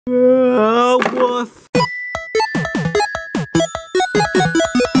Woof.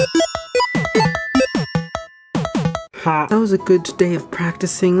 That was a good day of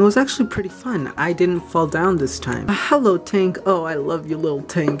practicing. It was actually pretty fun. I didn't fall down this time. Hello, Tank. Oh, I love you, little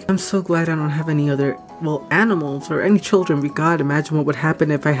Tank. I'm so glad I don't have any other, well, animals or any children. God, imagine what would happen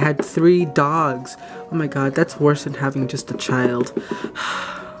if I had 3 dogs. Oh my god, that's worse than having just a child.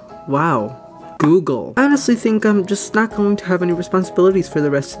 Wow. Google. I honestly think I'm just not going to have any responsibilities for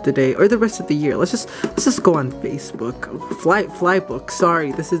the rest of the day or the rest of the year. Let's just go on Facebook. Flybook.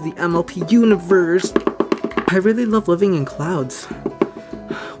 Sorry, this is the MLP universe. I really love living in clouds.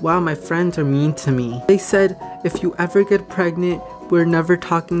 Wow, my friends are mean to me. They said, if you ever get pregnant, we're never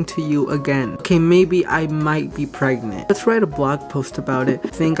talking to you again. Okay, maybe I might be pregnant. Let's write a blog post about it. I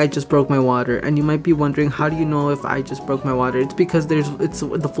think I just broke my water, and you might be wondering, how do you know if I just broke my water? It's because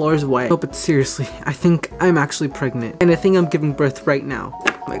the floor is wet. No, but seriously, I think I'm actually pregnant, and I think I'm giving birth right now.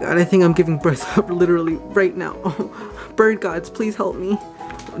 Oh my god, I think I'm giving birth literally right now. Oh, bird gods, please help me.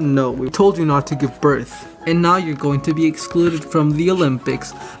 No, we told you not to give birth. And now you're going to be excluded from the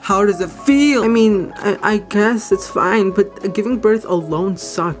Olympics. How does it feel? I mean, I guess it's fine, but giving birth alone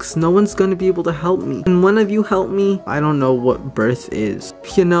sucks. No one's gonna be able to help me. Can one of you help me? I don't know what birth is.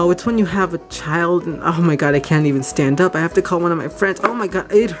 You know, it's when you have a child and oh my god, I can't even stand up. I have to call one of my friends. Oh my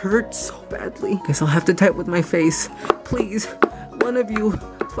god, it hurts so badly. Guess I'll have to type with my face. Please, one of you,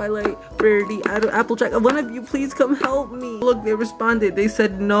 Twilight, Rarity, Applejack, one of you please come help me. Look, they responded. They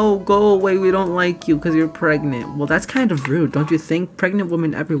said, no, go away, we don't like you because you're pregnant. Well, that's kind of rude, don't you think? Pregnant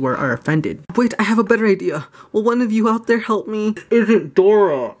women everywhere are offended. Wait, I have a better idea. Will one of you out there help me? Isn't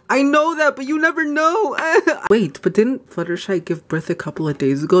Dora? I know that, but you never know. Wait, but didn't Fluttershy give birth a couple of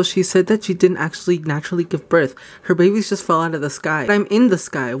days ago? She said that she didn't actually naturally give birth. Her babies just fell out of the sky. I'm in the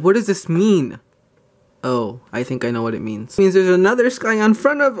sky. What does this mean? Oh, I think I know what it means. It means there's another sky on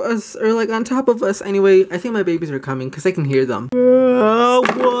front of us, or like on top of us. Anyway, I think my babies are coming because I can hear them.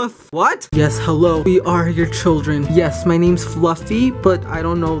 Woof. What? Yes, hello. We are your children. Yes, my name's Fluffy, but I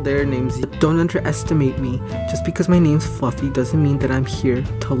don't know their names. Don't underestimate me. Just because my name's Fluffy doesn't mean that I'm here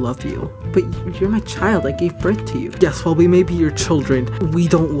to love you. But you're my child. I gave birth to you. Yes, well, we may be your children. We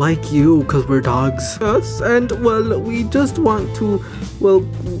don't like you because we're dogs. Yes, and well, we just want to, well,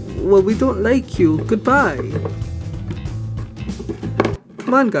 we don't like you. Goodbye.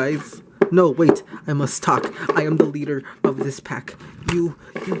 Come on, guys. No, wait. I must talk. I am the leader of this pack. You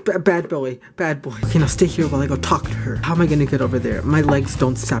bad boy. Okay, now stay here while I go talk to her. How am I gonna get over there? My legs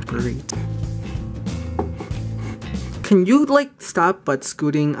don't separate. Can you, like, stop butt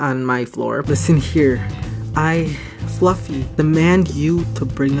scooting on my floor? Listen here. Fluffy, demand you to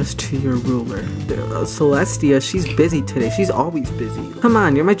bring us to your ruler. Celestia, she's busy today. She's always busy. Come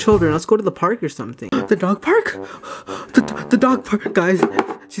on, you're my children. Let's go to the park or something. The dog park? The dog park, guys.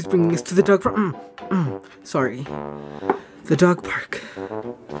 She's bringing us to the dog park. Sorry. The dog park.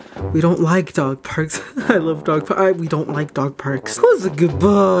 We don't like dog parks. I love dog parks. We don't like dog parks. Who's a good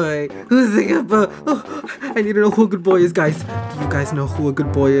boy? Who's a good boy? Oh, I need to know who a good boy is, guys. Do you guys know who a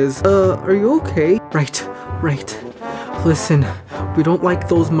good boy is? Are you okay? Right. Listen, we don't like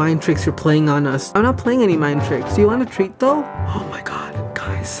those mind tricks you're playing on us. I'm not playing any mind tricks. Do you want a treat though? Oh my god,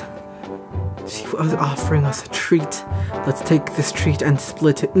 guys. She was offering us a treat. Let's take this treat and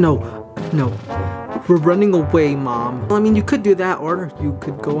split it. No. We're running away, Mom. Well, I mean, you could do that, or you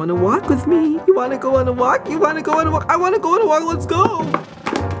could go on a walk with me. You wanna go on a walk? I wanna go on a walk, let's go!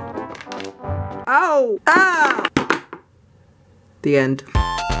 Ow! Ah! The end.